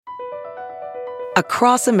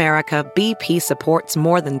Across America, BP supports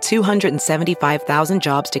more than 275,000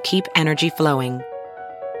 jobs to keep energy flowing.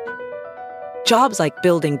 Jobs like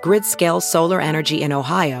building grid-scale solar energy in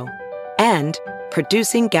Ohio and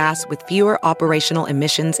producing gas with fewer operational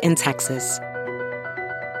emissions in Texas.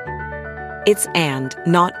 It's and,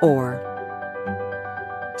 not or.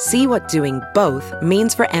 See what doing both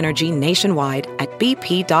means for energy nationwide at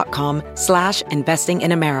bp.com/investing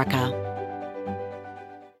in America.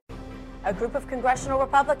 A group of congressional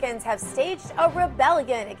Republicans have staged a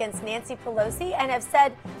rebellion against Nancy Pelosi and have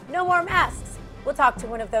said no more masks. We'll talk to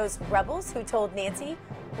one of those rebels who told Nancy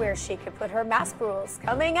where she could put her mask rules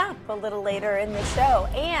coming up a little later in the show.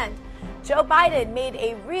 And Joe Biden made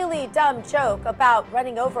a really dumb joke about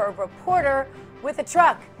running over a reporter with a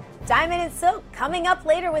truck. Diamond and Silk coming up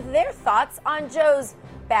later with their thoughts on Joe's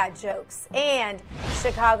bad jokes. And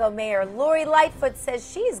Chicago Mayor Lori Lightfoot says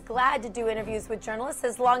she's glad to do interviews with journalists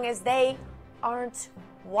as long as they aren't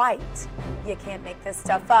white. You can't make this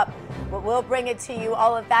stuff up, but we'll bring it to you,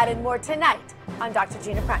 all of that and more tonight on Dr.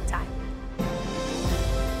 Gina Primetime.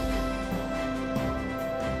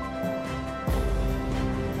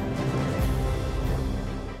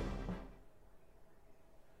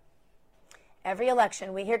 Every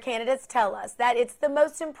election, we hear candidates tell us that it's the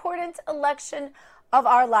most important election of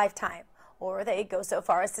our lifetime, or they go so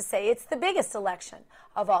far as to say it's the biggest election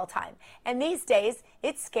of all time. And these days,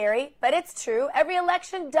 it's scary, but it's true. Every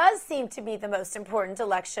election does seem to be the most important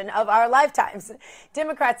election of our lifetimes.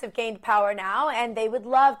 Democrats have gained power now, and they would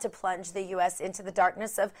love to plunge the U.S. into the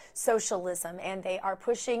darkness of socialism, and they are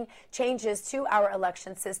pushing changes to our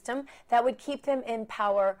election system that would keep them in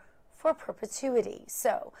power for perpetuity.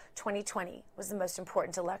 So 2020 was the most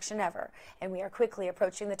important election ever, and we are quickly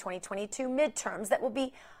approaching the 2022 midterms that will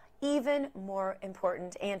be even more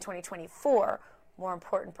important, and 2024 more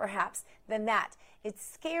important perhaps than that. It's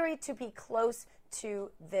scary to be close to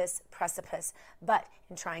this precipice, but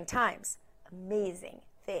in trying times, amazing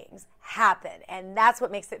things happen, and that's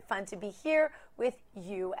what makes it fun to be here with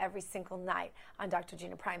you every single night on Dr.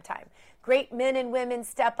 Gina Primetime. Great men and women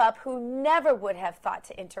step up who never would have thought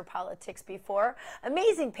to enter politics before.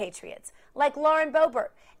 Amazing patriots like Lauren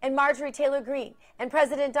Boebert and Marjorie Taylor Greene, and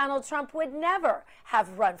President Donald Trump would never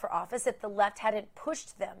have run for office if the left hadn't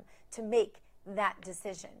pushed them to make that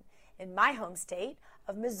decision. In my home state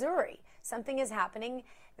of Missouri, something is happening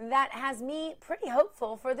that has me pretty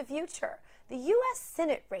hopeful for the future. The U.S.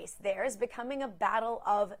 Senate race there is becoming a battle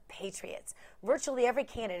of patriots. Virtually every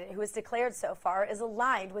candidate who has declared so far is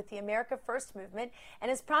aligned with the America First movement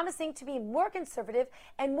and is promising to be more conservative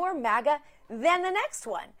and more MAGA than the next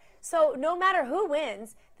one. So no matter who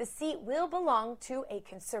wins, the seat will belong to a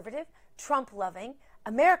conservative, Trump-loving,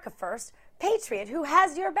 America First patriot who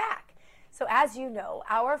has your back. So as you know,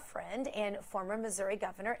 our friend and former Missouri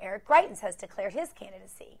Governor Eric Greitens has declared his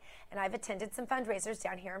candidacy. And I've attended some fundraisers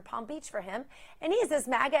down here in Palm Beach for him, and he's as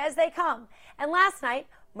MAGA as they come. And last night,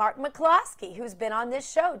 Mark McCloskey, who's been on this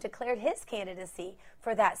show, declared his candidacy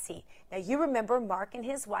for that seat. Now, you remember Mark and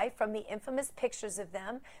his wife from the infamous pictures of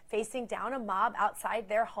them facing down a mob outside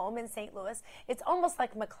their home in St. Louis. It's almost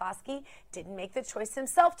like McCloskey didn't make the choice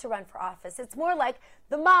himself to run for office. It's more like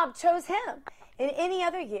the mob chose him. In any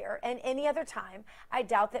other year and any other time, I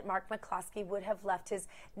doubt that Mark McCloskey would have left his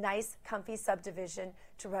nice, comfy subdivision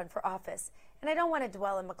to run for office. And I don't want to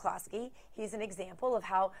dwell on McCloskey. He's an example of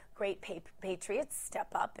how great patriots step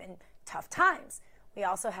up in tough times. We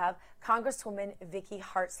also have Congresswoman Vicky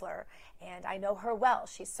Hartzler, and I know her well.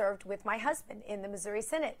 She served with my husband in the Missouri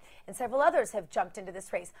Senate, and several others have jumped into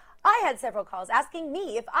this race. I had several calls asking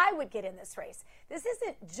me if I would get in this race. This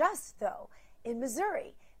isn't just, though, in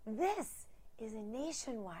Missouri. This is a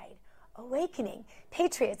nationwide awakening.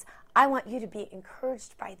 Patriots, I want you to be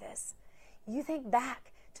encouraged by this. You think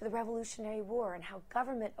back to the Revolutionary War and how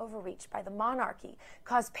government overreach by the monarchy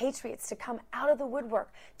caused patriots to come out of the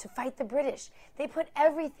woodwork to fight the British. They put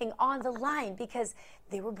everything on the line because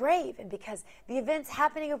they were brave and because the events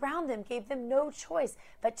happening around them gave them no choice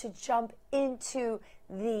but to jump into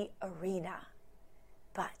the arena.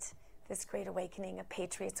 But this great awakening of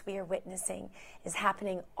patriots we are witnessing is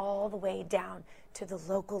happening all the way down to the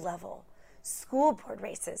local level. School board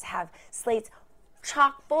races have slates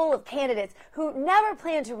chock full of candidates who never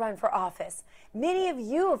plan to run for office. Many of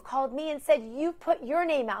you have called me and said you put your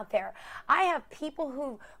name out there. I have people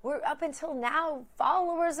who were up until now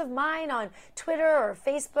followers of mine on Twitter or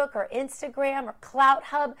Facebook or Instagram or Clout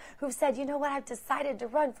Hub who've said, you know what, I've decided to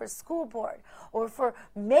run for school board or for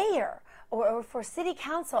mayor or for city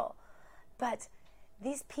council. But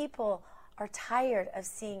these people are tired of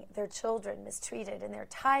seeing their children mistreated, and they're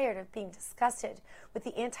tired of being disgusted with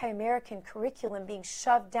the anti-American curriculum being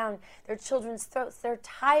shoved down their children's throats. They're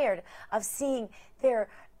tired of seeing their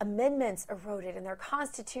amendments eroded and their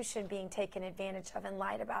Constitution being taken advantage of and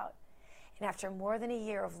lied about. And after more than a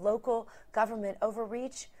year of local government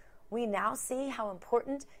overreach, we now see how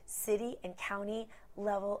important city and county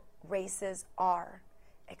level races are.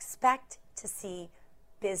 Expect to see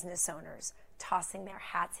business owners tossing their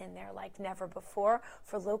hats in there like never before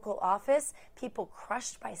for local office, people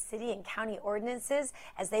crushed by city and county ordinances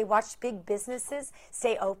as they watched big businesses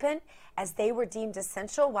stay open as they were deemed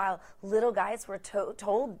essential, while little guys were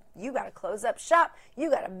told, you got to close up shop,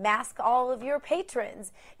 you got to mask all of your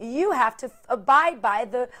patrons, you have to abide by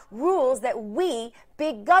the rules that we,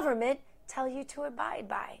 big government, tell you to abide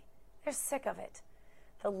by. They're sick of it.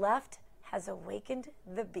 The left has awakened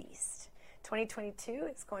the beast. 2022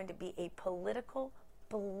 is going to be a political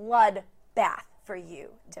bloodbath for you,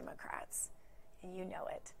 Democrats. And you know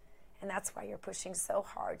it. And that's why you're pushing so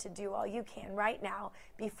hard to do all you can right now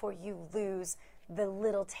before you lose the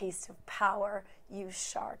little taste of power you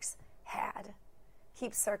sharks had.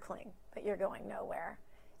 Keep circling, but you're going nowhere.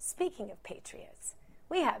 Speaking of patriots,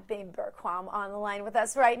 we have Ben Bergquam on the line with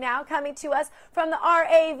us right now, coming to us from the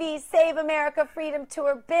RAV Save America Freedom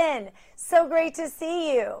Tour. Ben, so great to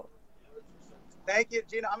see you. Thank you,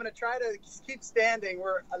 Gina. I'm going to try to keep standing.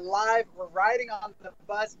 We're alive. We're riding on the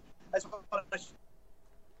bus. I just want to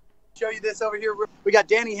show you this over here. We got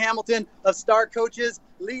Danny Hamilton of Star Coaches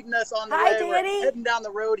leading us on the way. Danny. We're heading down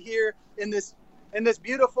the road here in this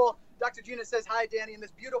beautiful. Dr. Gina says hi, Danny. In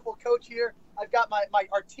this beautiful coach here, I've got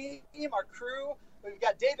our team, our crew. We've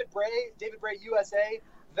got David Bray, USA.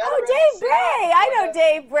 Oh, Dave Bray. I know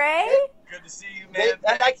Dave Bray. Good to see you, man.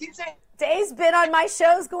 And I keep saying. Dave's been on my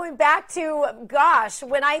shows going back to, gosh,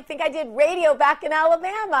 when I think I did radio back in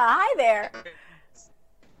Alabama. Hi there.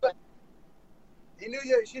 She knew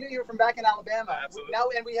you were from back in Alabama. Absolutely. Now,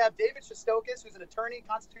 and we have David Shostokis, who's an attorney,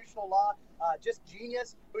 constitutional law, just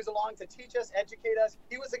genius, who's along to teach us, educate us.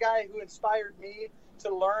 He was the guy who inspired me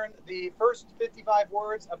to learn the first 55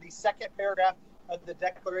 words of the second paragraph of the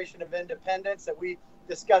Declaration of Independence that we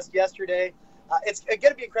discussed yesterday. It's going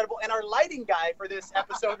to be incredible. And our lighting guy for this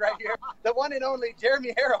episode right here, the one and only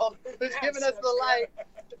Jeremy Harold, who's giving us the light.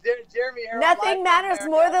 Jeremy Harold. Nothing matters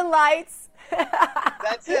more than lights.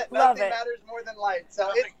 That's it. Love Nothing it. matters more than light. So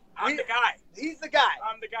I'm the guy. He's the guy.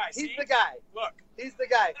 I'm the guy. He's See? the guy. Look. He's the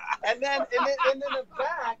guy. And then in the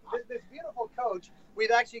back, this beautiful coach,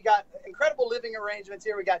 we've actually got incredible living arrangements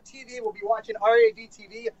here. We got TV. We'll be watching RAV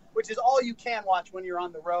TV, which is all you can watch when you're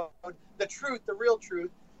on the road. The truth, the real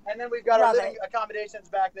truth. And then we've got our living accommodations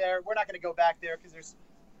back there. We're not going to go back there because there's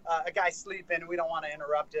a guy sleeping, and we don't want to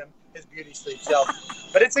interrupt him, his beauty sleep. So,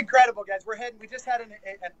 but it's incredible, guys. We just had an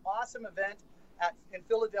awesome event in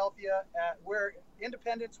Philadelphia where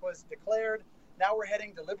independence was declared. Now we're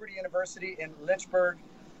heading to Liberty University in Lynchburg,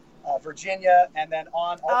 Virginia, and then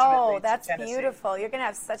on ultimately to that's Tennessee. Beautiful. You're going to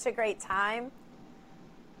have such a great time.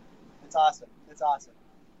 It's awesome. It's awesome.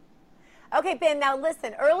 Okay, Ben, now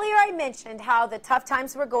listen, earlier I mentioned how the tough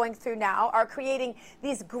times we're going through now are creating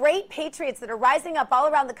these great patriots that are rising up all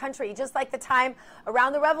around the country, just like the time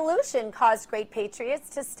around the revolution caused great patriots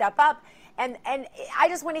to step up. And I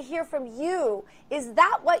just want to hear from you, is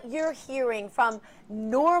that what you're hearing from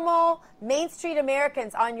normal Main Street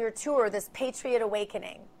Americans on your tour, this Patriot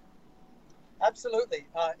Awakening? Absolutely.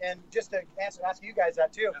 And just to ask you guys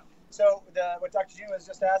that too. So what Dr. June was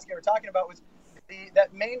just asking or talking about was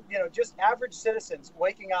just average citizens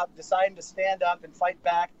waking up, deciding to stand up and fight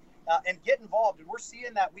back and get involved. And we're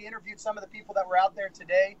seeing that. We interviewed some of the people that were out there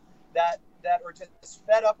today that are just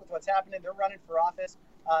fed up with what's happening. They're running for office.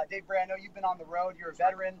 Dave Bray, I know you've been on the road. You're a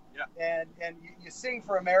veteran, and you sing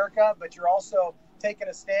for America, but you're also taking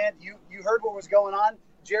a stand. You heard what was going on.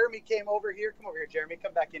 Jeremy came over here. Come over here, Jeremy.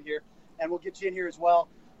 Come back in here, and we'll get you in here as well.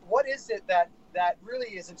 What is it that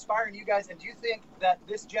really is inspiring you guys, and do you think that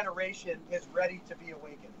this generation is ready to be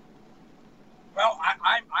awakened? Well,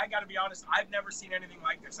 I got to be honest. I've never seen anything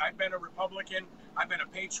like this. I've been a Republican. I've been a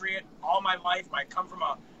patriot all my life. I come from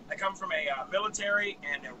a military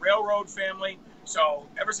and a railroad family. So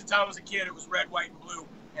ever since I was a kid, it was red, white, and blue.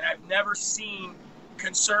 And I've never seen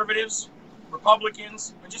conservatives,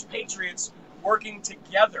 Republicans, and just patriots working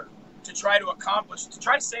together to try to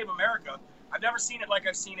save America. I've never seen it like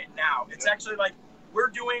I've seen it now. It's actually like we're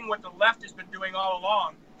doing what the left has been doing all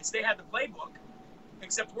along. They had the playbook,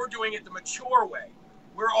 except we're doing it the mature way.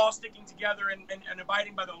 We're all sticking together and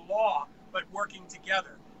abiding by the law, but working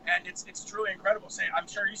together. And it's truly incredible. I'm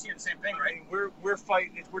sure you see the same thing, right? We're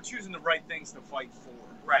fighting. We're choosing the right things to fight for.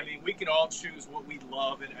 Right. I mean, we can all choose what we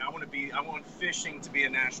love, and I want fishing to be a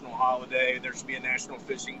national holiday. There should be a national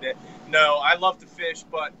fishing day. No, I love to fish,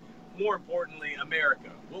 but more importantly, America.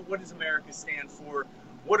 What does America stand for?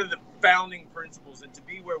 What are the founding principles? And to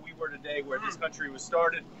be where we were today, where this country was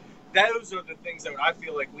started, those are the things that I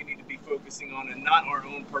feel like we need to be focusing on, and not our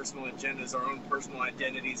own personal agendas, our own personal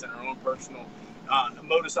identities, and our own personal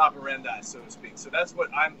modus operandi, so to speak. So that's what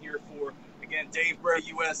I'm here for. Again, Dave Bray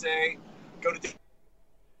USA. Go to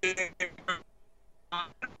Thank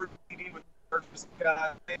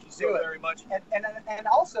you so very much. And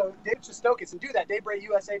also, Dave Shostokis, and do that,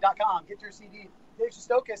 DaveBrayUSA.com. Get your CD. Dave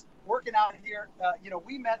Shostokis working out here.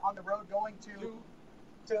 We met on the road going to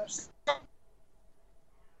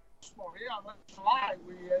July.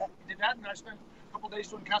 We did that, and I spent a couple days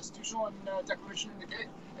doing constitutional and Declaration of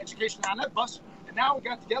Education on that bus. And now we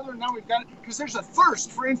got together, and now we've got it, because there's a thirst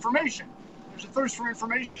for information. And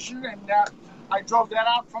I drove that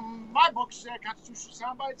out from my books, Constitutional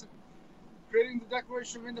Soundbites, and creating the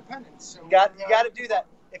Declaration of Independence. So you got to do that.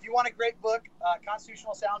 If you want a great book,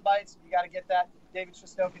 Constitutional Soundbites, you got to get that. David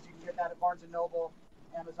Shostokis, you can get that at Barnes & Noble,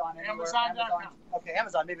 Amazon, anywhere. Amazon.com. Okay,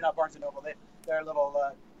 Amazon, maybe not Barnes & Noble. They're a little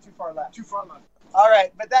too far left. All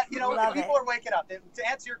right, but that, people Love it. are waking up. To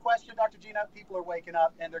answer your question, Dr. Gina, people are waking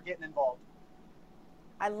up and they're getting involved.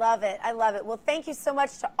 I love it. Well, thank you so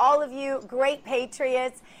much to all of you, great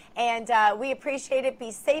patriots, and we appreciate it.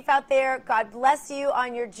 Be safe out there. God bless you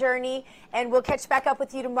on your journey, and we'll catch back up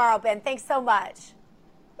with you tomorrow, Ben. Thanks so much.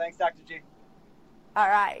 Thanks, Dr. G. All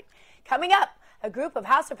right. Coming up, a group of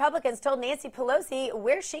House Republicans told Nancy Pelosi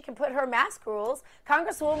where she can put her mask rules.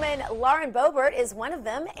 Congresswoman Lauren Boebert is one of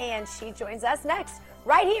them, and she joins us next,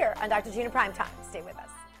 right here on Dr. Gina Primetime. Stay with us.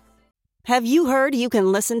 Have you heard you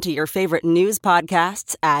can listen to your favorite news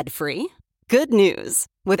podcasts ad-free? Good news!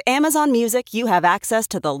 With Amazon Music, you have access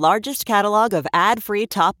to the largest catalog of ad-free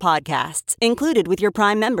top podcasts included with your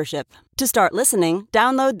Prime membership. To start listening,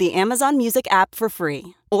 download the Amazon Music app for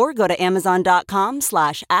free or go to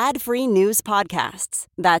amazon.com/ad-free news podcasts.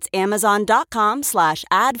 That's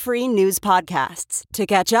amazon.com/ad-free news podcasts to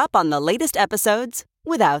catch up on the latest episodes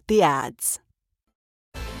without the ads.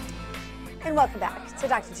 And welcome back to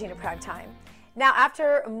Dr. Gina Primetime. Now,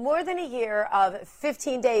 after more than a year of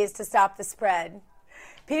 15 days to stop the spread,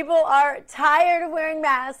 people are tired of wearing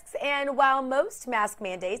masks, and while most mask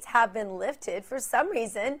mandates have been lifted, for some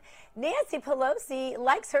reason, Nancy Pelosi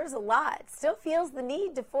likes hers a lot, still feels the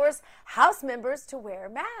need to force House members to wear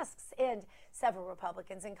masks, and several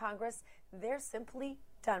Republicans in Congress, they're simply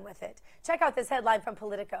done with it. Check out this headline from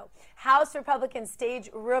Politico. House Republicans stage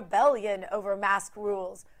rebellion over mask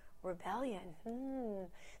rules. Rebellion.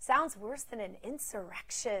 Sounds worse than an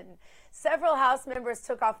insurrection. Several House members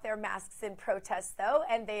took off their masks in protest, though,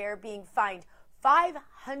 and they are being fined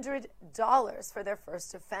 $500 for their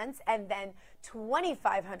first offense and then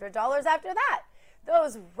 $2,500 after that.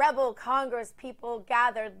 Those rebel Congress people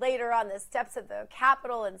gathered later on the steps of the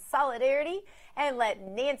Capitol in solidarity and let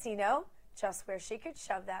Nancy know just where she could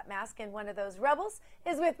shove that mask. And one of those rebels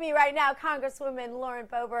is with me right now, Congresswoman Lauren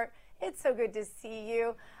Boebert. It's so good to see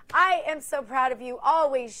you. I am so proud of you,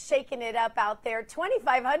 always shaking it up out there.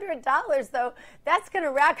 $2,500, though, that's going to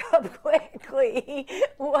rack up quickly.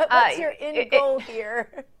 What's your end goal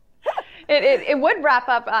here? It would rack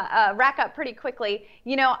up pretty quickly.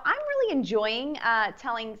 You know, I'm really enjoying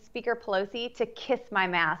telling Speaker Pelosi to kiss my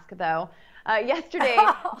mask, though. Yesterday,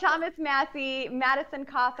 Thomas Massie, Madison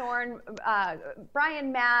Cawthorn,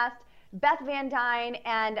 Brian Mast, Beth Van Dyne,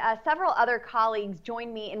 and several other colleagues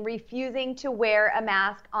joined me in refusing to wear a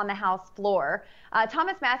mask on the House floor.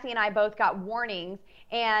 Thomas Massie and I both got warnings,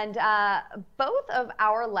 and both of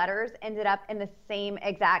our letters ended up in the same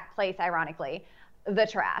exact place, ironically, the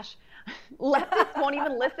trash. Leftists won't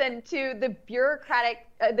even listen to the bureaucrats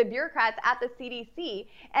at the CDC,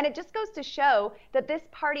 and it just goes to show that this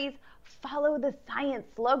party's follow the science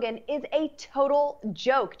slogan is a total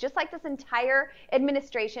joke, just like this entire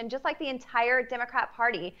administration, just like the entire Democrat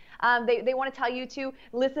Party. They want to tell you to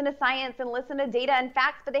listen to science and listen to data and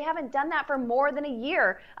facts, but they haven't done that for more than a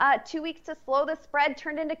year. 2 weeks to slow the spread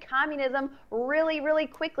turned into communism really, really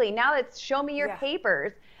quickly. Now it's show me your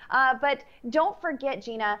papers. But don't forget,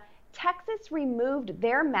 Gina, Texas removed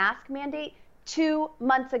their mask mandate 2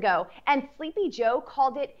 months ago, and Sleepy Joe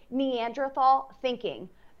called it Neanderthal thinking.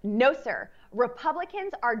 No, sir.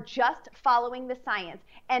 Republicans are just following the science.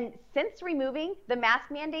 And since removing the mask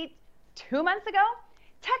mandate 2 months ago,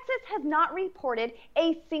 Texas has not reported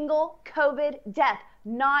a single COVID death,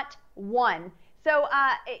 not one. So,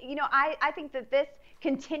 I think that this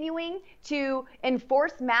continuing to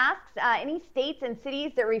enforce masks. Any states and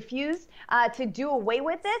cities that refuse to do away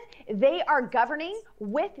with it, they are governing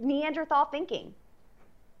with Neanderthal thinking.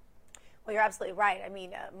 Well, you're absolutely right. I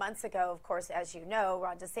mean, months ago, of course, as you know,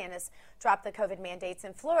 Ron DeSantis dropped the COVID mandates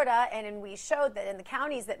in Florida, and we showed that in the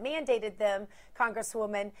counties that mandated them,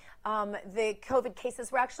 Congresswoman, the COVID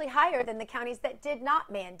cases were actually higher than the counties that did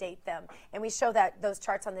not mandate them. And we show that those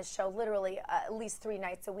charts on this show literally at least 3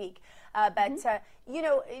 nights a week. You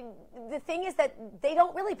know, the thing is that they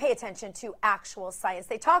don't really pay attention to actual science.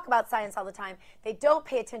 They talk about science all the time. They don't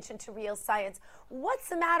pay attention to real science. What's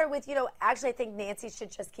the matter with, you know, actually I think Nancy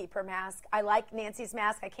should just keep her mask. I like Nancy's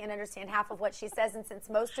mask. I can't understand half of what she says, and since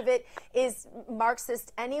most of it is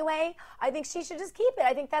Marxist anyway, I think she should just keep it.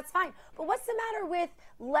 I think that's fine. But what's the matter with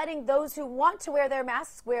letting those who want to wear their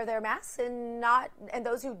masks and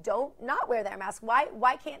those who don't not wear their masks?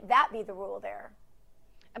 Why can't that be the rule there?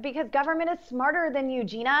 Because government is smarter than you,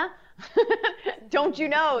 Gina. Don't you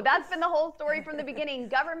know? That's been the whole story from the beginning.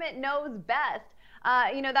 Government knows best.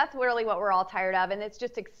 You know, that's really what we're all tired of, and it's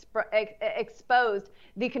just exposed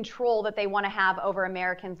the control that they want to have over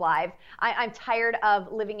Americans' lives. I'm tired of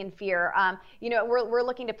living in fear. You know, we're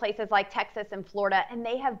looking to places like Texas and Florida, and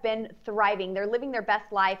they have been thriving. They're living their best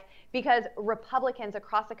life because Republicans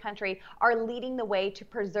across the country are leading the way to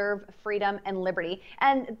preserve freedom and liberty.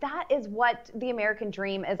 And that is what the American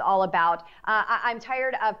dream is all about. I'm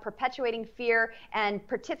tired of perpetuating fear and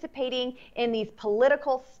participating in these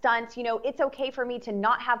political stunts. You know, it's okay for me to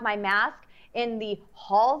not have my mask in the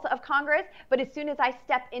halls of Congress, but as soon as I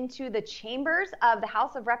step into the chambers of the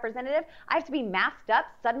House of Representatives, I have to be masked up.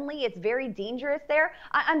 Suddenly, it's very dangerous there.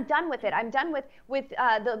 I'm done with it. I'm done with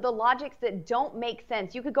the logics that don't make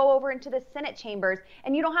sense. You could go over into the Senate chambers,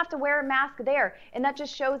 and you don't have to wear a mask there, and that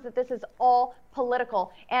just shows that this is all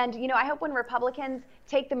political. And you know, I hope when Republicans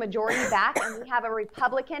take the majority back, and we have a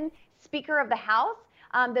Republican Speaker of the House,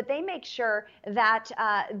 that they make sure that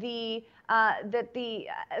the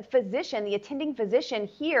physician, the attending physician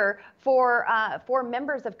here for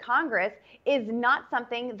members of Congress is not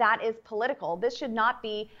something that is political. This should not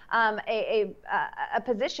be a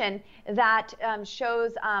position that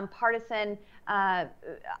shows partisan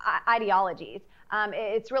ideologies.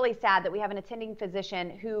 It's really sad that we have an attending physician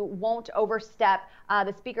who won't overstep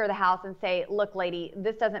the Speaker of the House and say, look, lady,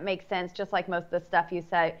 this doesn't make sense, just like most of the stuff you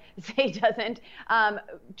say doesn't.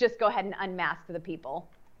 Just go ahead and unmask the people.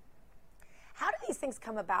 How do these things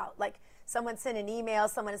come about? Like someone sent an email,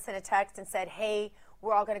 someone sent a text and said, hey,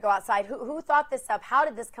 we're all going to go outside. Who thought this up? How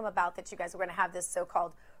did this come about that you guys were going to have this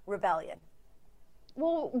so-called rebellion?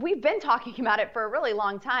 Well, we've been talking about it for a really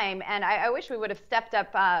long time, and I wish we would have stepped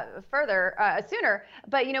up sooner.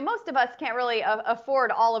 But you know, most of us can't really afford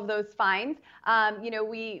all of those fines. You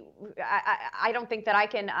know, I don't think that I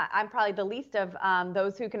can. I'm probably the least of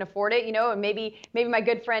those who can afford it. You know, and maybe my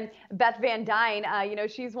good friend Beth Van Dyne. You know,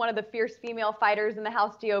 she's one of the fierce female fighters in the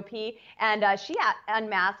House GOP, and she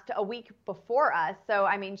unmasked a week before us. So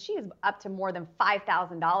I mean, she's up to more than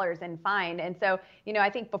 $5,000 in fine. And so you know, I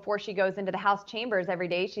think before she goes into the House chambers every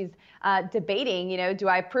day, she's debating, you know, do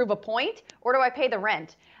I prove a point or do I pay the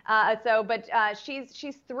rent? But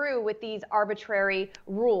she's through with these arbitrary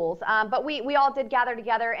rules. But we all did gather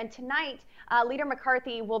together, and tonight Leader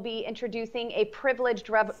McCarthy will be introducing a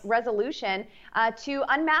privileged resolution to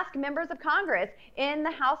unmask members of Congress in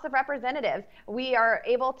the House of Representatives. We are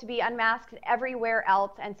able to be unmasked everywhere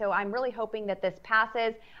else, and so I'm really hoping that this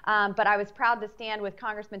passes. But I was proud to stand with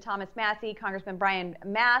Congressman Thomas Massie, Congressman Brian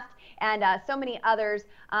Mast, and so many others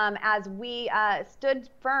as we stood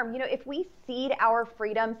firm. You know, if we cede our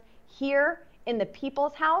freedoms here in the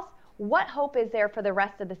People's House, what hope is there for the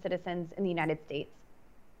rest of the citizens in the United States?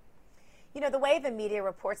 You know, the way the media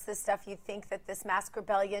reports this stuff, you'd think that this mask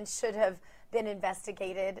rebellion should have been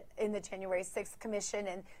investigated in the January 6th Commission.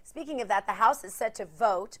 And speaking of that, the House is set to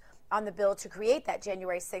vote on the bill to create that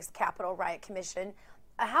January 6th Capitol Riot Commission.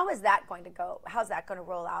 How is that going to go? How's that going to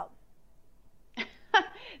roll out?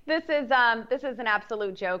 This is an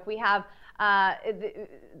absolute joke. We have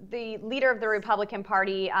the leader of the Republican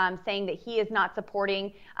Party saying that he is not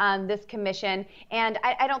supporting this commission. And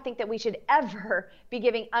I don't think that we should ever be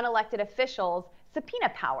giving unelected officials subpoena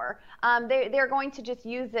power. They're going to just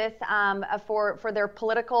use this for their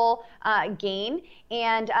political gain,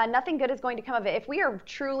 and nothing good is going to come of it. If we are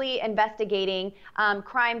truly investigating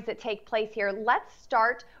crimes that take place here, let's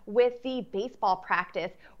start with the baseball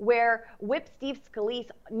practice where Whip Steve Scalise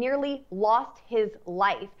nearly lost his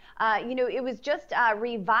life. You know, it was just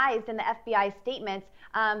revised in the FBI statements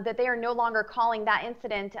that they are no longer calling that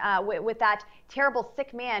incident with that terrible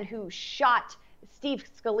sick man who shot Steve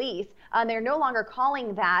Scalise. They're no longer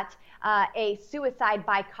calling that a suicide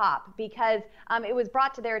by cop because it was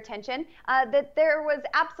brought to their attention that there was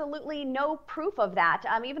absolutely no proof of that.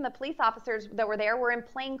 Even the police officers that were there were in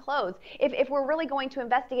plain clothes. If we're really going to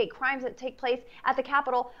investigate crimes that take place at the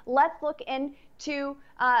Capitol, let's look into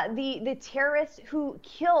the terrorists who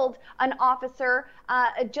killed an officer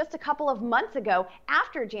just a couple of months ago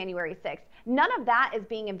after January 6th. None of that is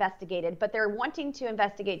being investigated, but they're wanting to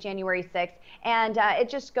investigate January 6th, and it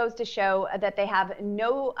just goes to show that they have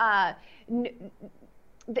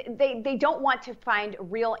they don't want to find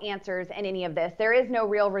real answers in any of this. There is no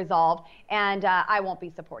real resolve, and I won't be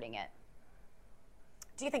supporting it.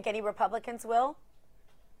 Do you think any Republicans will?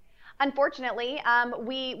 Unfortunately,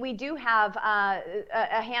 we do have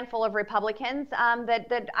a handful of Republicans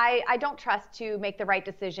that I don't trust to make the right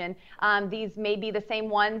decision. These may be the same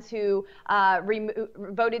ones who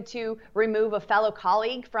voted to remove a fellow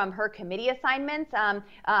colleague from her committee assignments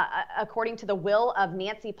according to the will of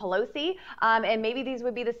Nancy Pelosi. And maybe these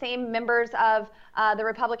would be the same members of the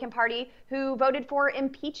Republican Party who voted for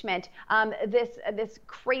impeachment, this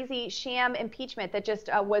crazy sham impeachment that just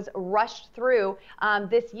was rushed through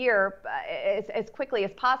this year as quickly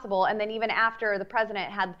as possible, and then even after the president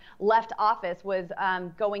had left office was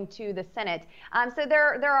going to the Senate. So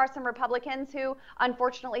there are some Republicans who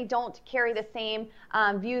unfortunately don't carry the same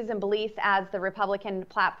views and beliefs as the Republican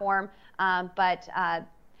platform, but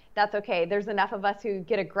that's okay. There's enough of us who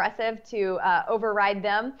get aggressive to override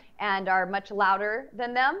them and are much louder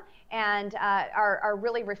than them and are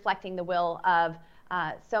really reflecting the will of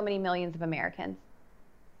so many millions of Americans.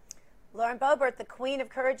 Lauren Boebert, the queen of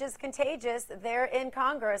courage is contagious. They're in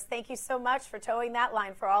Congress. Thank you so much for towing that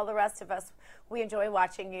line for all the rest of us. We enjoy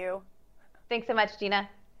watching you. Thanks so much, Gina.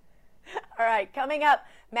 All right, coming up,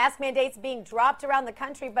 mask mandates being dropped around the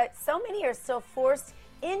country, but so many are still forced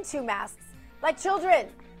into masks, like children.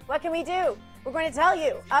 What can we do? We're going to tell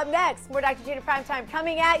you. Up next, more Dr. Gina Primetime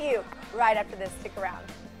coming at you right after this. Stick around.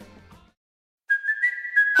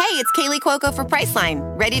 Hey, it's Kaylee Cuoco for Priceline.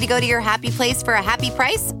 Ready to go to your happy place for a happy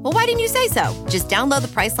price? Well, why didn't you say so? Just download the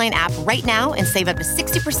Priceline app right now and save up to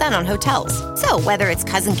 60% on hotels. So whether it's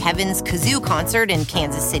Cousin Kevin's Kazoo Concert in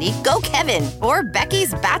Kansas City, go Kevin, or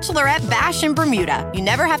Becky's Bachelorette Bash in Bermuda, you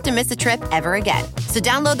never have to miss a trip ever again. So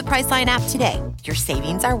download the Priceline app today. Your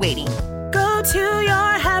savings are waiting. Go to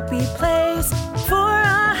your happy place for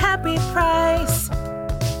a happy price.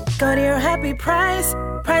 Go to your happy price,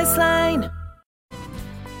 Priceline.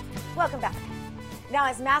 Welcome back. Now,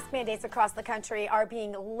 as mask mandates across the country are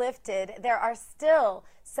being lifted, there are still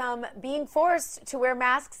some being forced to wear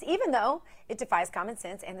masks, even though it defies common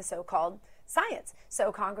sense and the so-called science.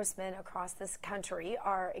 So congressmen across this country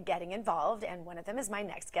are getting involved, and one of them is my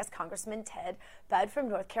next guest, Congressman Ted Budd from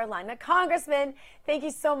North Carolina. Congressman, thank you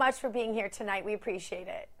so much for being here tonight. We appreciate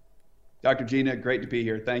it. Dr. Gina, great to be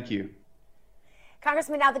here. Thank you.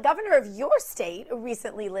 Congressman, now the governor of your state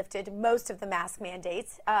recently lifted most of the mask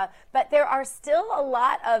mandates, but there are still a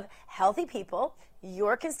lot of healthy people,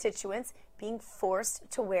 your constituents, being forced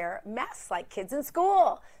to wear masks, like kids in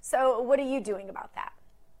school. So what are you doing about that?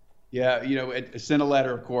 Yeah, it sent a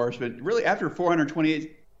letter, of course, but really after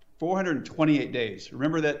 428 days,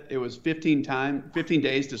 remember that it was 15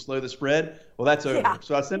 days to slow the spread? Well, that's over. Yeah.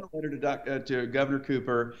 So I sent a letter to Governor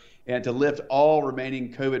Cooper and to lift all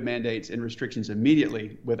remaining COVID mandates and restrictions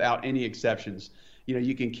immediately without any exceptions.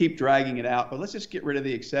 You can keep dragging it out, but let's just get rid of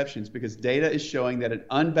the exceptions because data is showing that an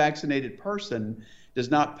unvaccinated person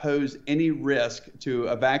does not pose any risk to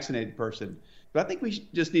a vaccinated person. But I think we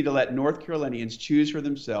just need to let North Carolinians choose for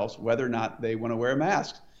themselves whether or not they want to wear a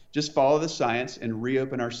mask. Just follow the science and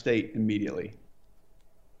reopen our state immediately.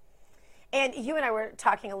 And you and I were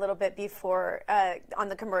talking a little bit before on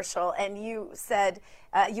the commercial, and you said,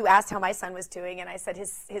 you asked how my son was doing, and I said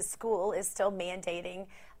his school is still mandating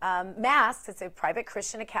masks. It's a private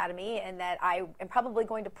Christian academy, and that I am probably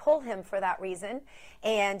going to pull him for that reason.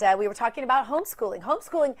 And we were talking about homeschooling.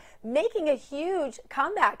 Homeschooling making a huge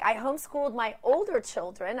comeback. I homeschooled my older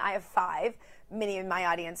children. I have 5. Many in my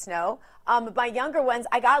audience know. My younger ones,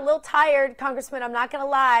 I got a little tired, Congressman, I'm not going to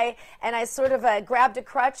lie, and I sort of grabbed a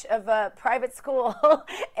crutch of a private school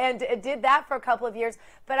and did that for a couple of years.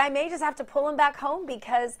 But I may just have to pull them back home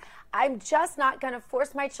because I'm just not going to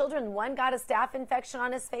force my children. One got a staph infection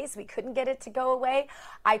on his face. We couldn't get it to go away.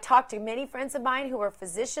 I talked to many friends of mine who are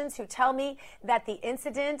physicians who tell me that the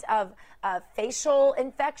incident of facial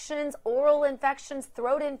infections, oral infections,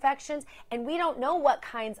 throat infections, and we don't know what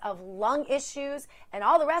kinds of lung issues and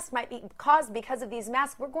all the rest might be caused because of these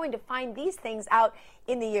masks. We're going to find these things out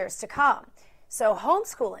in the years to come. So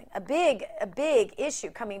homeschooling, a big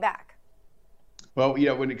issue coming back. Well,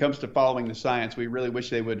 when it comes to following the science, we really wish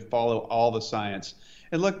they would follow all the science.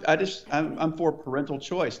 And look, I'm for parental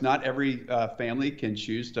choice. Not every family can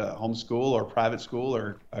choose to homeschool or private school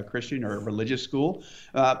or a Christian or a religious school,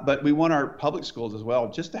 but we want our public schools as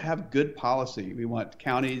well just to have good policy. We want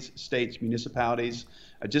counties, states, municipalities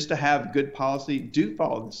just to have good policy. Do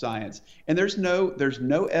follow the science, and there's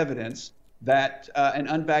no evidence that an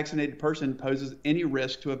unvaccinated person poses any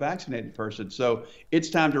risk to a vaccinated person. So it's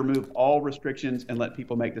time to remove all restrictions and let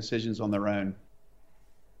people make decisions on their own.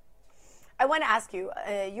 I want to ask you,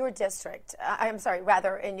 your district,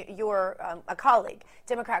 in your a colleague,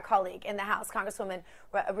 Democrat colleague in the House, Congresswoman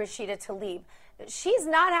Rashida Tlaib, she's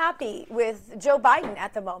not happy with Joe Biden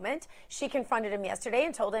at the moment. She confronted him yesterday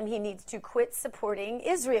and told him he needs to quit supporting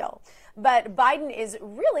Israel. But Biden is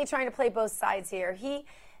really trying to play both sides here. He's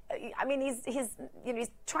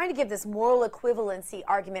trying to give this moral equivalency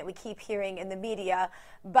argument we keep hearing in the media,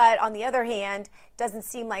 but on the other hand, doesn't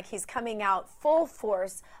seem like he's coming out full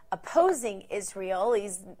force opposing Israel.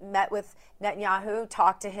 He's met with Netanyahu,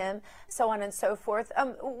 talked to him, so on and so forth.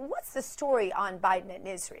 What's the story on Biden and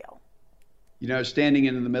Israel? Standing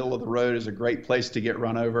in the middle of the road is a great place to get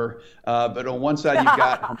run over. But on one side, you've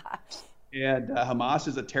got Hamas, and Hamas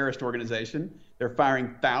is a terrorist organization. They're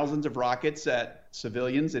firing thousands of rockets at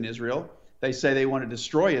civilians in Israel. They say they want to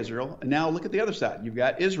destroy Israel. And now look at the other side. You've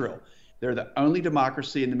got Israel. They're the only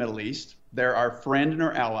democracy in the Middle East. They're our friend and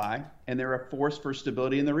our ally, and they're a force for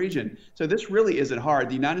stability in the region. So this really isn't hard.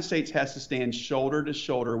 The United States has to stand shoulder to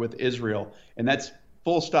shoulder with Israel, and that's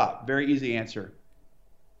full stop. Very easy answer.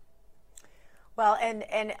 Well,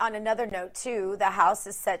 and on another note, too, the House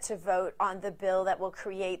is set to vote on the bill that will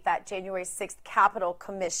create that January 6th Capitol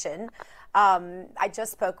Commission. I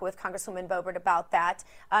just spoke with Congresswoman Boebert about that.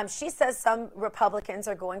 She says some Republicans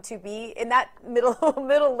are going to be in that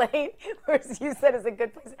middle lane, where you said is a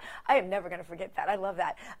good place. I am never going to forget that. I love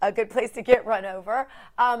that. A good place to get run over.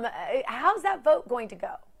 How's that vote going to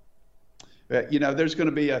go? There's going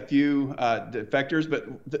to be a few defectors, but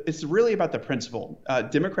it's really about the principle.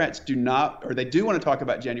 Democrats do want to talk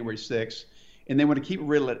about January 6th, and they want to keep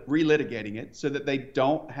relitigating it so that they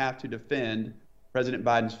don't have to defend President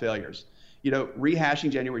Biden's failures. Rehashing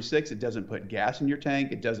January 6th, it doesn't put gas in your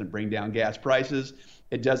tank. It doesn't bring down gas prices.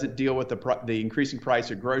 It doesn't deal with the increasing price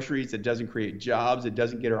of groceries. It doesn't create jobs. It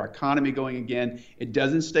doesn't get our economy going again. It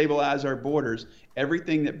doesn't stabilize our borders.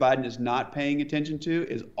 Everything that Biden is not paying attention to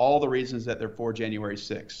is all the reasons that they're for January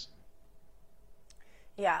 6th.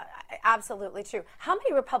 Yeah, absolutely true. How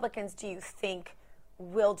many Republicans do you think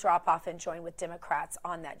will drop off and join with Democrats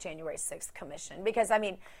on that January 6th commission? Because,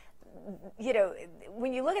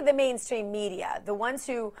 when you look at the mainstream media, the ones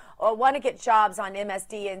who want to get jobs on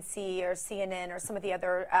MSDNC or CNN or some of the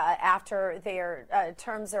other after their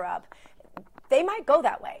terms are up, they might go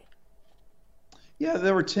that way. Yeah,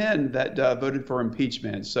 there were 10 that voted for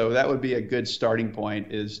impeachment. So that would be a good starting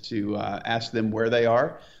point, is to ask them where they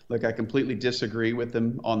are. Look, I completely disagree with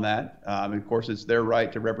them on that. Of course, it's their right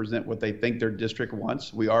to represent what they think their district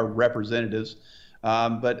wants. We are representatives.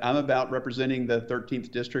 But I'm about representing the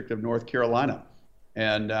 13th District of North Carolina,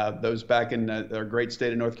 and those back in our great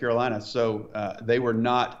state of North Carolina. So they were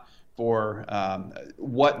not for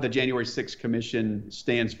what the January 6th Commission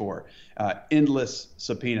stands for. Endless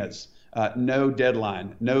subpoenas, no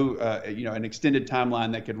deadline, no an extended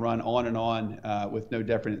timeline that could run on and on with no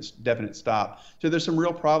definite stop. So there's some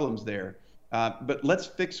real problems there. But let's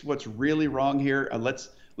fix what's really wrong here.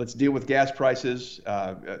 Let's deal with gas prices,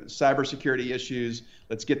 cybersecurity issues.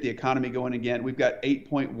 Let's get the economy going again. We've got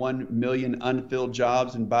 8.1 million unfilled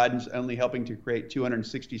jobs, and Biden's only helping to create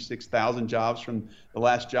 266,000 jobs from the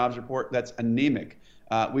last jobs report. That's anemic.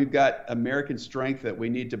 We've got American strength that we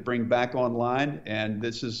need to bring back online, and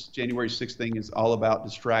this is January 6th thing is all about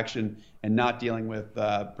distraction and not dealing with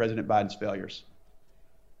President Biden's failures.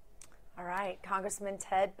 All right, Congressman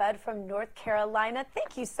Ted Budd from North Carolina,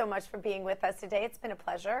 thank you so much for being with us today. It's been a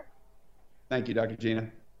pleasure. Thank you, Dr. Gina.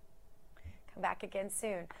 Come back again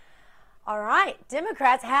soon. All right,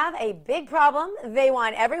 Democrats have a big problem. They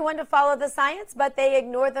want everyone to follow the science, but they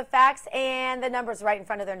ignore the facts and the numbers right in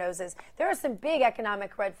front of their noses. There are some big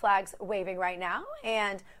economic red flags waving right now,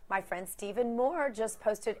 and my friend Stephen Moore just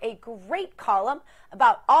posted a great column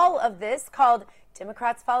about all of this called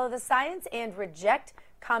Democrats Follow the Science and Reject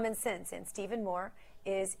Common Sense. And Stephen Moore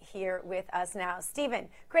is here with us now. Stephen,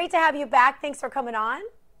 great to have you back. Thanks for coming on.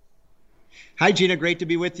 Hi, Gina. Great to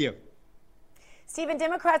be with you. Stephen,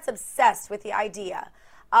 Democrats obsessed with the idea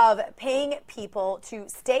of paying people to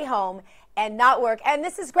stay home and not work. And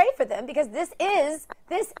this is great for them because this is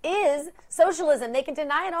socialism. They can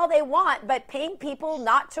deny it all they want, but paying people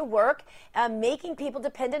not to work, making people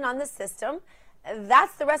dependent on the system,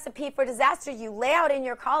 that's the recipe for disaster. You lay out in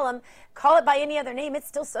your column, call it by any other name, it's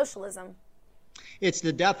still socialism. It's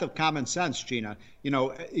the death of common sense, Gina. You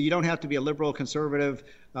know, you don't have to be a liberal conservative.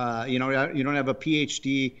 You don't have a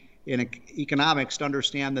PhD in economics to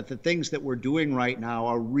understand that the things that we're doing right now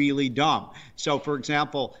are really dumb. So, for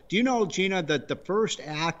example, do you know, Gina, that the first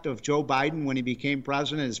act of Joe Biden when he became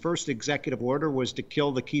president, his first executive order was to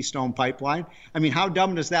kill the Keystone Pipeline? I mean, how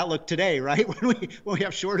dumb does that look today, right? When we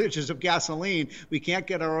have shortages of gasoline, we can't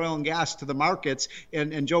get our oil and gas to the markets,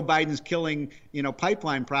 and Joe Biden's killing,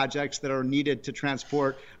 pipeline projects that are needed to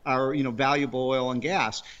transport our, valuable oil and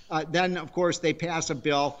gas. Then, of course, they pass a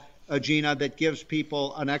bill, Gina, that gives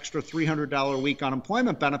people an extra $300 a week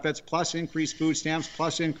unemployment benefits, plus increased food stamps,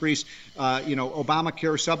 plus increased,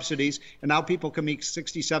 Obamacare subsidies. And now people can make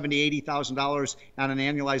 $60,000, $70,000, $80,000 on an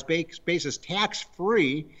annualized basis,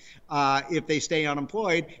 tax-free, if they stay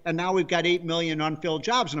unemployed. And now we've got 8 million unfilled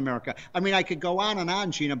jobs in America. I mean, I could go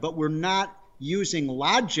on, Gina, but we're not using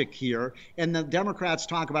logic here. And the Democrats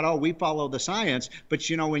talk about, we follow the science. But,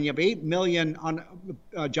 when you have 8 million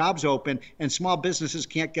jobs open and small businesses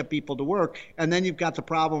can't get people to work, and then you've got the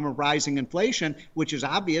problem of rising inflation, which is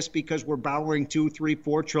obvious because we're borrowing $2, $3,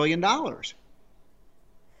 $4 trillion.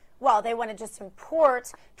 Well, they want to just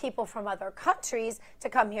import people from other countries to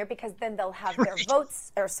come here because then they'll have their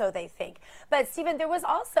votes, or so they think. But, Stephen, there was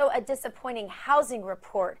also a disappointing housing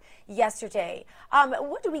report yesterday.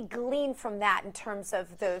 What do we glean from that in terms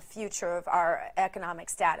of the future of our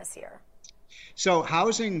economic status here? So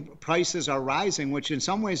housing prices are rising, which in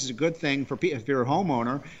some ways is a good thing if you're a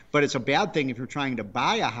homeowner, but it's a bad thing if you're trying to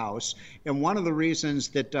buy a house. And one of the reasons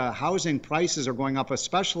that housing prices are going up,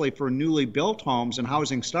 especially for newly built homes and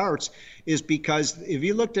housing starts, is because if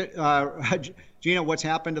you looked at, Gina, what's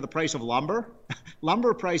happened to the price of lumber?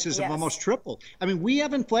 Lumber prices have almost tripled. I mean, we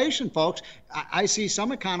have inflation, folks. I see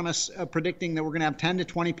some economists predicting that we're going to have 10 to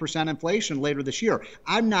 20% inflation later this year.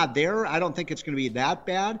 I'm not there. I don't think it's going to be that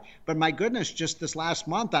bad. But my goodness, just this last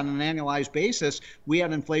month on an annualized basis, we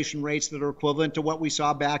had inflation rates that are equivalent to what we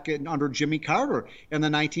saw back under Jimmy Carter in the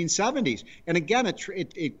 1970s. And again,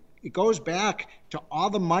 it goes back to all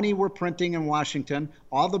the money we're printing in Washington,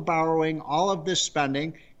 all the borrowing, all of this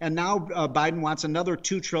spending, and now Biden wants another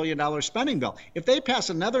 $2 trillion spending bill. If they pass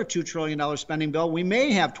another $2 trillion spending bill, we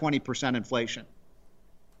may have 20% inflation.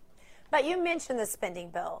 But you mentioned the spending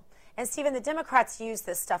bill. And, Stephen, the Democrats use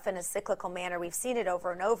this stuff in a cyclical manner. We've seen it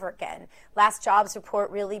over and over again. Last jobs report,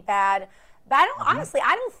 really bad. But honestly,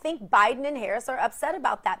 I don't think Biden and Harris are upset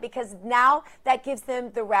about that, because now that gives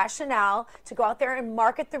them the rationale to go out there and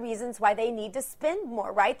market the reasons why they need to spend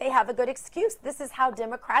more, right? They have a good excuse. This is how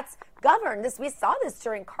Democrats govern. We saw this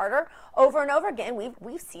during Carter over and over again.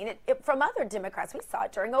 We've seen it from other Democrats. We saw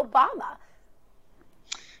it during Obama.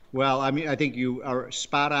 Well, I mean, I think you are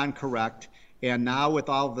spot on correct. And now with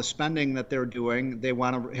all of the spending that they're doing, they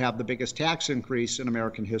want to have the biggest tax increase in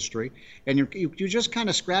American history. And you just kind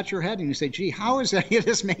of scratch your head and you say, gee, how is any of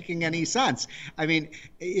this making any sense? I mean,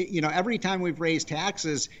 every time we've raised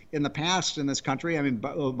taxes in the past in this country, I mean,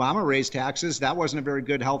 Obama raised taxes. That wasn't a very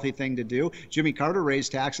good, healthy thing to do. Jimmy Carter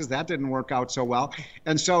raised taxes. That didn't work out so well.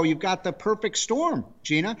 And so you've got the perfect storm,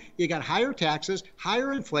 Gina. You got higher taxes,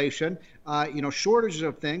 higher inflation, shortages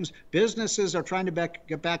of things. Businesses are trying to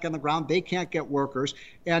get back on the ground. They can't get workers.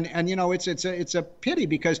 And it's a pity,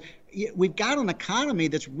 because we've got an economy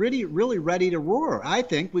that's really, really ready to roar. I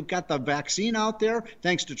think we've got the vaccine out there,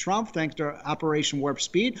 thanks to Trump, thanks to Operation Warp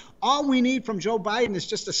Speed. All we need from Joe Biden is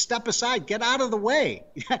just to step aside, get out of the way,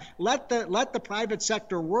 let the private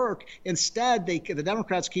sector work. Instead, the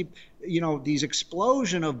Democrats keep, these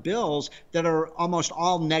explosion of bills that are almost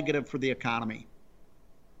all negative for the economy.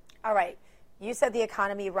 All right. You said the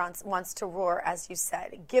economy wants to roar, as you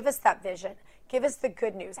said. Give us that vision. Give us the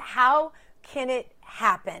good news. How can it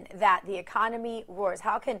happen that the economy roars?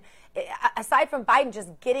 How can, aside from Biden just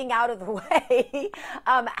getting out of the way,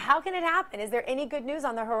 how can it happen? Is there any good news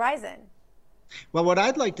on the horizon? Well, what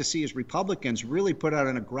I'd like to see is Republicans really put out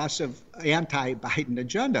an aggressive anti-Biden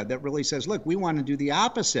agenda that really says, look, we want to do the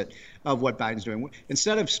opposite of what Biden's doing.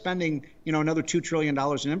 Instead of spending, another $2 trillion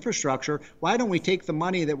in infrastructure, why don't we take the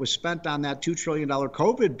money that was spent on that $2 trillion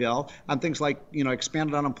COVID bill on things like,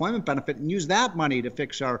 expanded unemployment benefit, and use that money to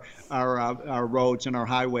fix our roads and our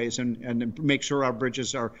highways and make sure our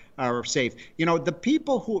bridges are safe. The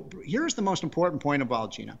people here's the most important point of all,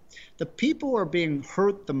 Gina. The people who are being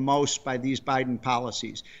hurt the most by these Biden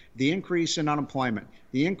policies, the increase in unemployment,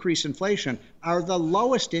 the increased inflation, are the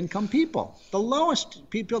lowest income people, the lowest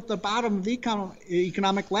people at the bottom of the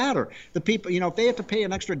economic ladder. The people, if they have to pay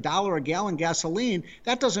an extra $1 a gallon gasoline,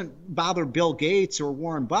 that doesn't bother Bill Gates or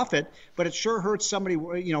Warren Buffett, but it sure hurts somebody,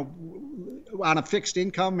 on a fixed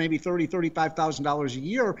income, maybe $30,000, $35,000 a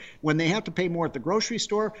year, when they have to pay more at the grocery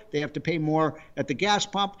store, they have to pay more at the gas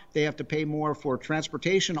pump, they have to pay more for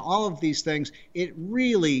transportation, all of these things. It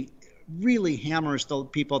really hammers the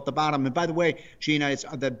people at the bottom. And by the way, Gina, it's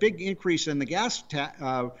the big increase in the gas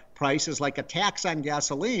price is like a tax on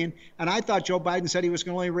gasoline. And I thought Joe Biden said he was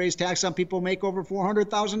going to only raise tax on people who make over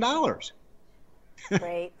 $400,000.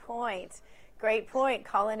 Great point. Great point.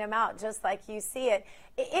 Calling him out just like you see it.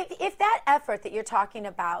 If that effort that you're talking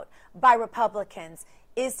about by Republicans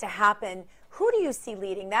is to happen, who do you see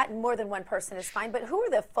leading that? More than one person is fine, but who are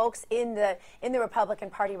the folks in the Republican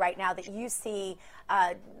Party right now that you see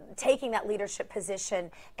taking that leadership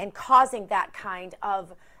position and causing that kind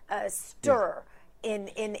of stir in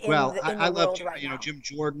the world right now? Jim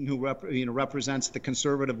Jordan, who represents the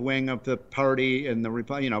conservative wing of the party in the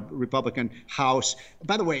Republican House.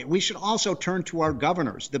 By the way, we should also turn to our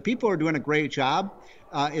governors. The people who are doing a great job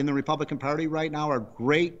in the Republican Party right now are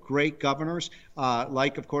great governors,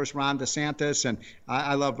 like, of course, Ron DeSantis. And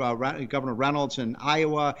I love Governor Reynolds in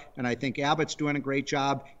Iowa. And I think Abbott's doing a great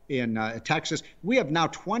job in Texas. We have now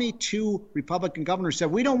 22 Republican governors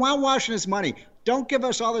said, we don't want Washington's money. Don't give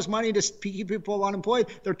us all this money to keep people unemployed.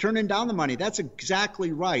 They're turning down the money. That's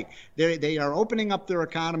exactly right. They are opening up their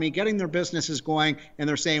economy, getting their businesses going, and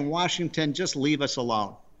they're saying, Washington, just leave us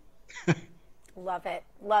alone. Love it.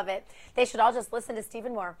 Love it. They should all just listen to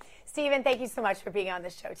Stephen Moore. Stephen, thank you so much for being on the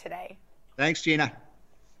show today. Thanks, Gina.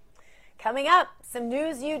 Coming up, some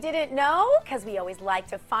news you didn't know, because we always like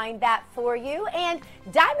to find that for you. And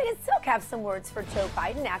Diamond and Silk have some words for Joe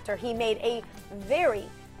Biden after he made a very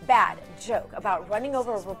bad joke about running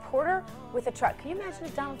over a reporter with a truck. Can you imagine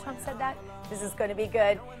if Donald Trump said that? This is going to be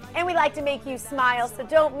good. And we like to make you smile, so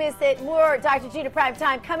don't miss it. More Dr. Gina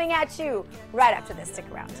Primetime coming at you right after this. Stick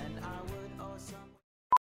around.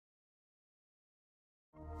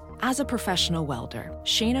 As a professional welder,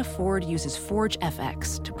 Shayna Ford uses Forge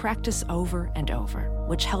FX to practice over and over,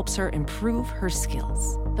 which helps her improve her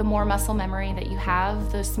skills. The more muscle memory that you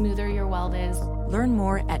have, the smoother your weld is. Learn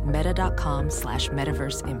more at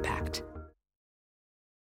meta.com/metaverseimpact.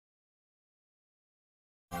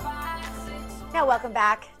 Now, welcome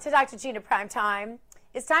back to Dr. Gina Primetime.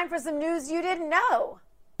 It's time for some news you didn't know.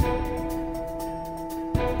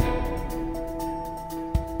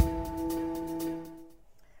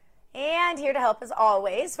 And here to help us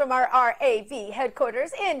always from our RAV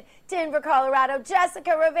headquarters in Denver, Colorado,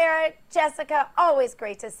 Jessica Rivera. Jessica, always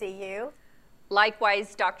great to see you.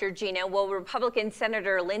 Likewise, Dr. Gina. Well, Republican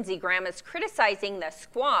Senator Lindsey Graham is criticizing the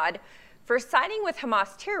Squad for siding with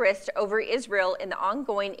Hamas terrorists over Israel in the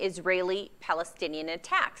ongoing Israeli-Palestinian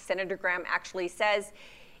attacks. Senator Graham actually says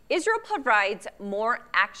Israel provides more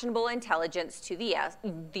actionable intelligence to the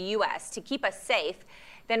U.S. to keep us safe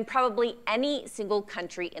than probably any single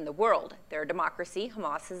country in the world. They're a democracy.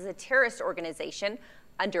 Hamas is a terrorist organization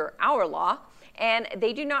under our law, and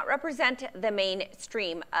they do not represent the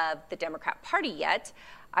mainstream of the Democrat Party yet.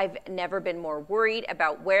 I've never been more worried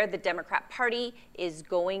about where the Democrat Party is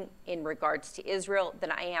going in regards to Israel than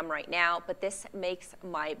I am right now, but this makes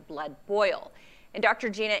my blood boil. And Dr.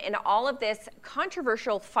 Gina, in all of this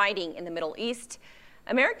controversial fighting in the Middle East,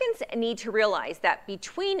 Americans need to realize that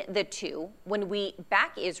between the two, when we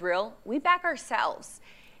back Israel, we back ourselves.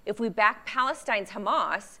 If we back Palestine's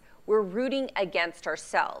Hamas, we're rooting against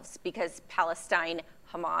ourselves, because Palestine,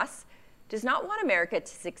 Hamas, does not want America to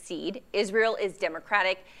succeed. Israel is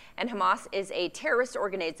democratic, and Hamas is a terrorist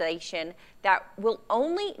organization that will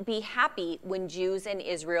only be happy when Jews in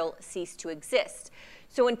Israel cease to exist.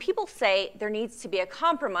 So when people say there needs to be a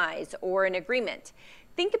compromise or an agreement,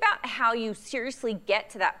 think about how you seriously get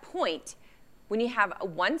to that point when you have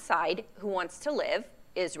one side who wants to live,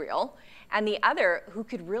 Israel, and the other who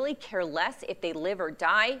could really care less if they live or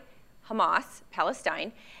die, Hamas,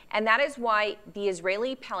 Palestine. And that is why the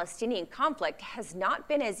Israeli-Palestinian conflict has not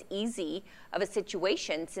been as easy of a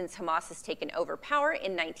situation since Hamas has taken over power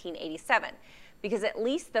in 1987. Because at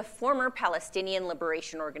least the former Palestinian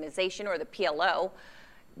Liberation Organization, or the PLO,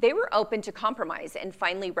 they were open to compromise and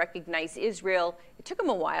finally recognized Israel. It took them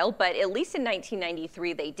a while, but at least in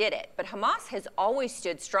 1993 they did it. But Hamas has always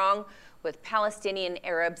stood strong with Palestinian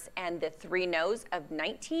Arabs and the three no's of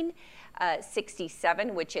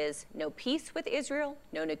 1967, which is no peace with Israel,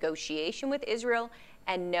 no negotiation with Israel,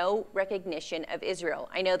 and no recognition of Israel.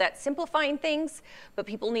 I know that's simplifying things, but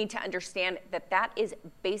people need to understand that that is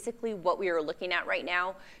basically what we are looking at right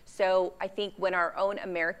now. So I think when our own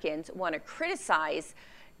Americans want to criticize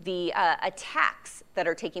the attacks that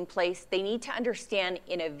are taking place, they need to understand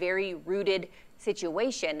in a very rooted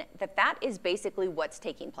situation that that is basically what's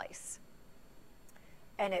taking place.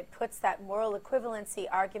 And it puts that moral equivalency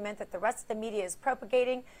argument that the rest of the media is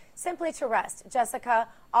propagating simply to rest. Jessica,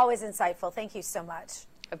 always insightful. Thank you so much.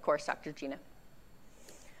 Of course, Dr. Gina.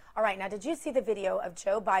 All right, now did you see the video of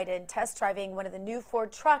Joe Biden test driving one of the new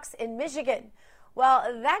Ford trucks in Michigan? Well,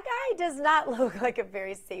 that guy does not look like a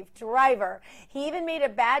very safe driver. He even made a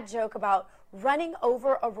bad joke about running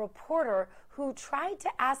over a reporter who tried to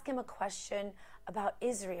ask him a question about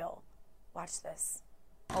Israel. Watch this.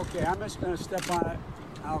 Okay, I'm just going to step on it.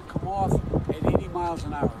 I'll come off at 80 miles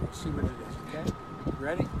an hour. We'll see what it is, okay?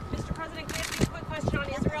 Ready? Mr. President, can I ask you a quick question on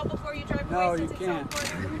Israel before you drive away? No, you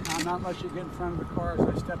can't. Not unless you get in front of the car as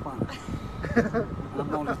I step on it.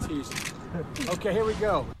 I'm only teasing. Okay, here we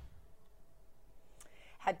go.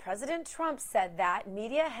 Had President Trump said that,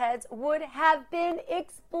 media heads would have been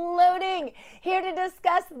exploding. Here to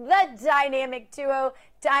discuss the dynamic duo,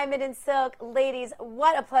 Diamond and Silk. Ladies,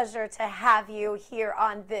 what a pleasure to have you here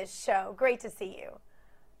on this show. Great to see you.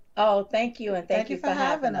 Oh, thank you, and thank you for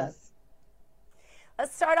having us.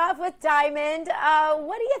 Let's start off with Diamond.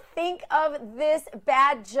 What do you think of this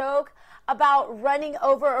bad joke about running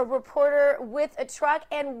over a reporter with a truck?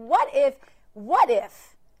 And what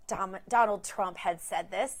if Donald Trump had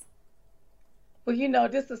said this? Well, you know,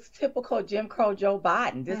 this is typical Jim Crow Joe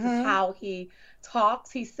Biden. This is how he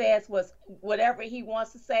talks. He says whatever he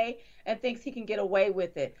wants to say and thinks he can get away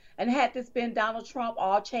with it. And had this been Donald Trump,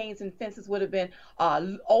 all chains and fences would have been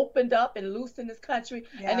opened up and loosed in this country,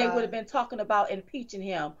 and they would have been talking about impeaching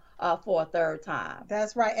him for a third time.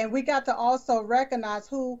 That's right. And we got to also recognize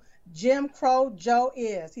who Jim Crow Joe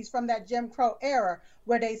is. He's from that Jim Crow era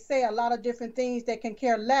where they say a lot of different things. They can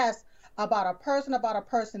care less about a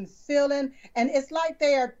person's feeling. And it's like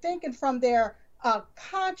they are thinking from their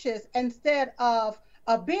conscious instead of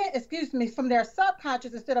from their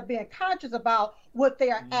subconscious instead of being conscious about what they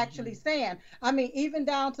are actually saying. I mean, even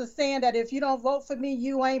down to saying that if you don't vote for me,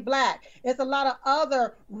 you ain't black. It's a lot of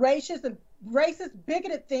other racist,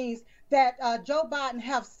 bigoted things that Joe Biden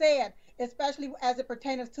have said, especially as it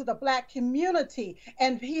pertains to the black community.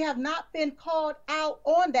 And he have not been called out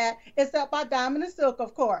on that, except by Diamond and Silk,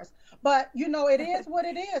 of course. But, you know, it is what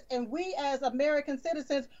it is. And we as American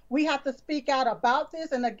citizens, we have to speak out about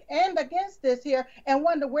this and against this here and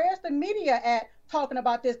wonder where's the media at talking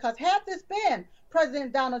about this? Because had this been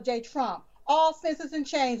President Donald J. Trump, all fences and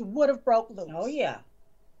chains would have broke loose. Oh, yeah.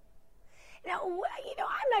 Now, you know,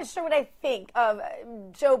 I'm not sure what I think of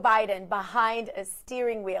Joe Biden behind a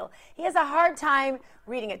steering wheel. He has a hard time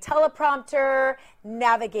reading a teleprompter,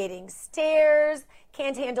 navigating stairs,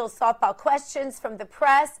 can't handle softball questions from the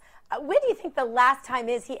press. When do you think the last time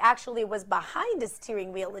is he actually was behind a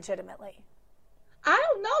steering wheel legitimately? I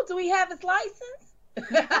don't know. Do we have his license? Do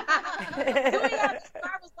we have his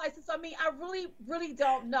driver's license? I mean, I really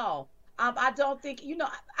don't know. I don't think, you know,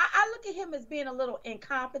 I look at him as being a little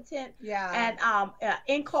incompetent and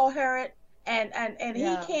incoherent, and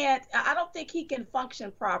he can't, I don't think he can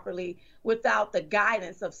function properly without the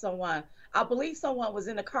guidance of someone. I believe someone was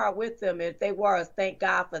in the car with them. If they were, thank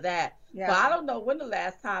God for that. Yeah. But I don't know when the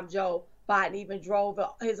last time Joe Biden even drove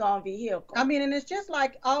his own vehicle. I mean, and it's just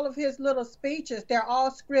like all of his little speeches, they're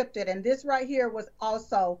all scripted. And this right here was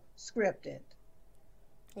also scripted.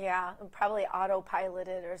 Yeah, probably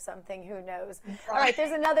autopiloted or something, who knows. All right,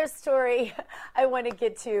 there's another story I want to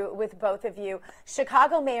get to with both of you.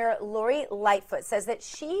 Chicago Mayor Lori Lightfoot says that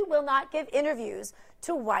she will not give interviews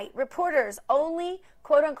to white reporters, only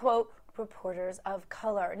quote unquote reporters of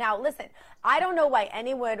color. Now, listen, I don't know why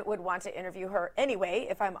anyone would want to interview her anyway,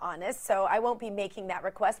 if I'm honest, so I won't be making that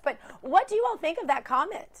request. But what do you all think of that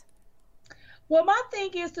comment? Well, my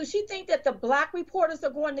thing is, does she think that the black reporters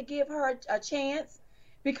are going to give her a chance?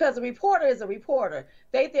 Because a reporter is a reporter.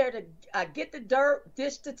 They there to get the dirt,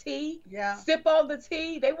 dish the tea, sip on the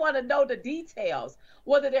tea. They want to know the details,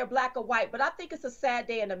 whether they're black or white. But I think it's a sad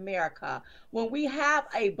day in America when we have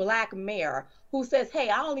a black mayor who says, hey,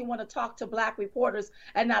 I only want to talk to black reporters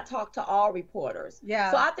and not talk to all reporters. Yeah.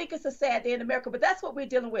 So I think it's a sad day in America, but that's what we're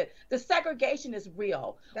dealing with. The segregation is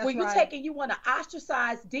real. That's when you're taking, you want to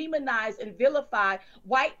ostracize, demonize, and vilify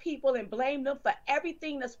white people and blame them for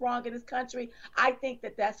everything that's wrong in this country. I think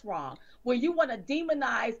that that's wrong. When you want to demonize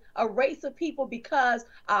demonize a race of people because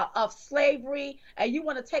of slavery, and you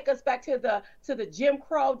want to take us back to the Jim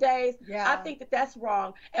Crow days. I think that that's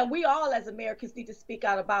wrong, and we all as Americans need to speak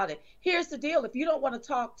out about it. Here's the deal: if you don't want to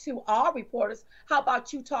talk to all reporters, how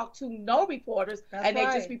about you talk to no reporters, and they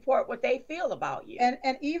just report what they feel about you?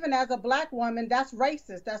 And even as a Black woman, that's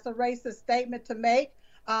racist. That's a racist statement to make.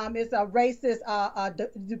 It's a racist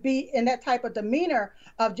to be in that type of demeanor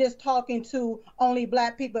of just talking to only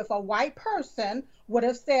Black people. If a white person would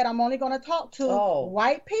have said, I'm only going to talk to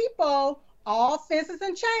white people, all fences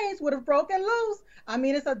and chains would have broken loose. I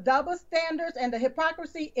mean, it's a double standards, and the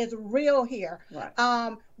hypocrisy is real here.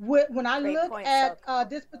 Right. When I look at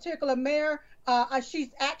this particular mayor, she's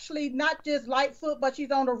actually not just Lightfoot, but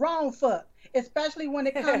she's on the wrong foot, especially when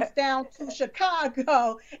it comes down to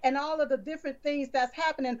Chicago and all of the different things that's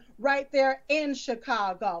happening right there in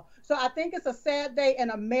Chicago. So I think it's a sad day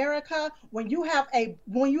in America when you have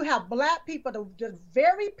Black people, the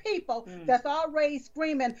very people that's already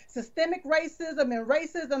screaming systemic racism and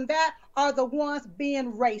racism, that are the ones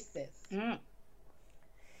being racist.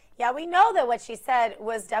 Yeah, we know that what she said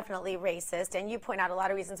was definitely racist, and you point out a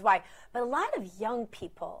lot of reasons why. But a lot of young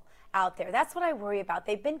people out there, that's what I worry about.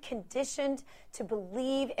 They've been conditioned to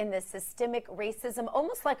believe in this systemic racism,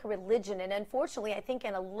 almost like a religion. And unfortunately, I think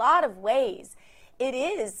in a lot of ways, it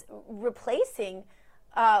is replacing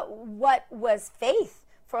what was faith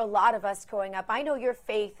for a lot of us growing up. I know your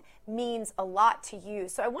faith means a lot to you.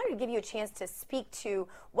 So I wanted to give you a chance to speak to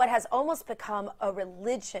what has almost become a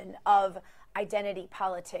religion of identity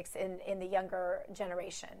politics in the younger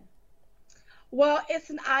generation. Well, it's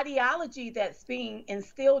an ideology that's being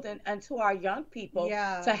instilled into our young people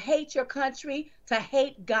to hate your country, to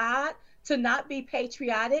hate God, to not be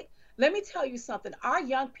patriotic. Let me tell you something. Our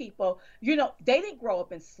young people, they didn't grow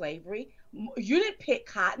up in slavery. You didn't pick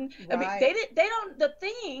cotton. Right. I mean, they don't, the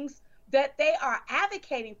things that they are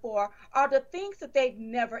advocating for are the things that they've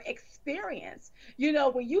never experienced.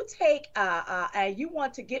 When you take and you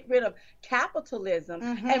want to get rid of capitalism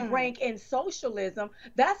and bring in socialism,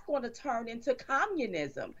 that's going to turn into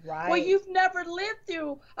communism. Right. Well, you've never lived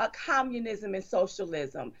through communism and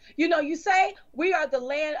socialism. You say we are the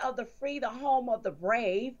land of the free, the home of the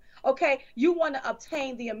brave. Okay, you want to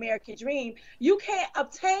obtain the American dream. You can't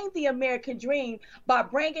obtain the American dream by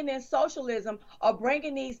bringing in socialism or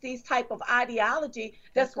bringing these type of ideology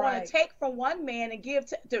that's going to take from one man and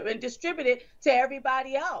give and distribute it to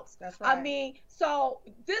everybody else. That's right. I mean, so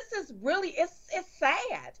this is really it's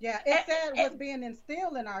sad. Yeah, it's sad what's being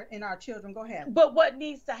instilled in our children. Go ahead. But what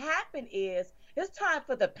needs to happen is it's time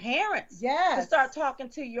for the parents to start talking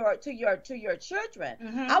to your children.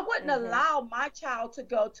 I wouldn't allow my child to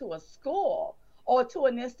go to a school or to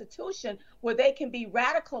an institution where they can be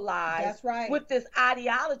radicalized with this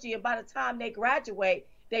ideology, and by the time they graduate,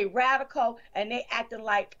 they radical and they acting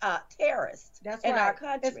like terrorists in our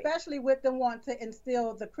country. Especially with them wanting to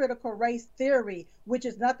instill the critical race theory, which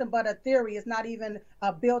is nothing but a theory. It's not even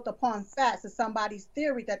built upon facts. It's somebody's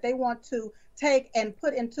theory that they want to take and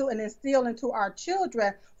put into and instill into our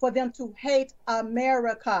children for them to hate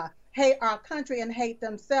America, hate our country, and hate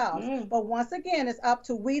themselves. But once again, it's up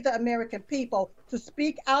to we, the American people, to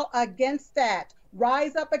speak out against that.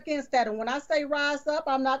 Rise up against that. And when I say rise up,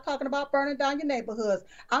 I'm not talking about burning down your neighborhoods.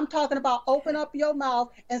 I'm talking about open up your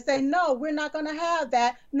mouth and say, no, we're not going to have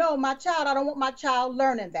that. No, I don't want my child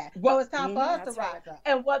learning that. So it's time for us to rise up.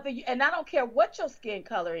 And I don't care what your skin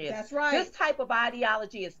color is. That's right. This type of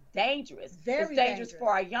ideology is dangerous. Very dangerous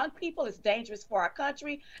for our young people. It's dangerous for our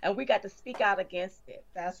country. And we got to speak out against it.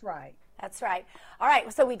 That's right. That's right. All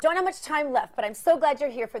right, so we don't have much time left, but I'm so glad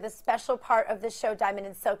you're here for this special part of the show, Diamond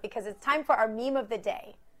and Silk, because it's time for our meme of the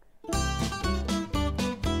day.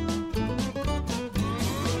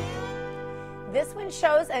 This one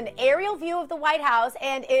shows an aerial view of the White House,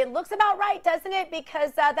 and it looks about right, doesn't it?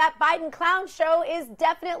 Because that Biden clown show is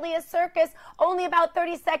definitely a circus. Only about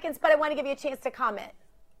 30 seconds, but I want to give you a chance to comment.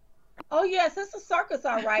 Oh, yes, it's a circus,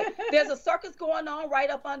 all right. There's a circus going on right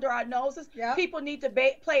up under our noses. Yep. People need to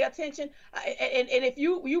pay attention. And if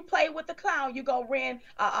you play with the clown, you're going to win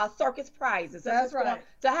circus prizes. That's what's going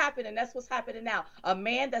to happen, and that's what's happening now. A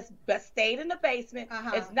man that stayed in the basement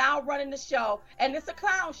is now running the show, and it's a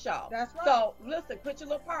clown show. That's right. So, listen, put your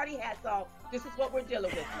little party hats on. This is what we're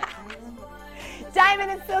dealing with now. Diamond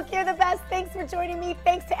and Silk, you're the best. Thanks for joining me.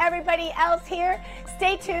 Thanks to everybody else here.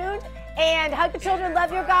 Stay tuned. And hug the children,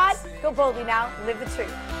 love your God. Go boldly now, live the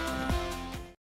truth.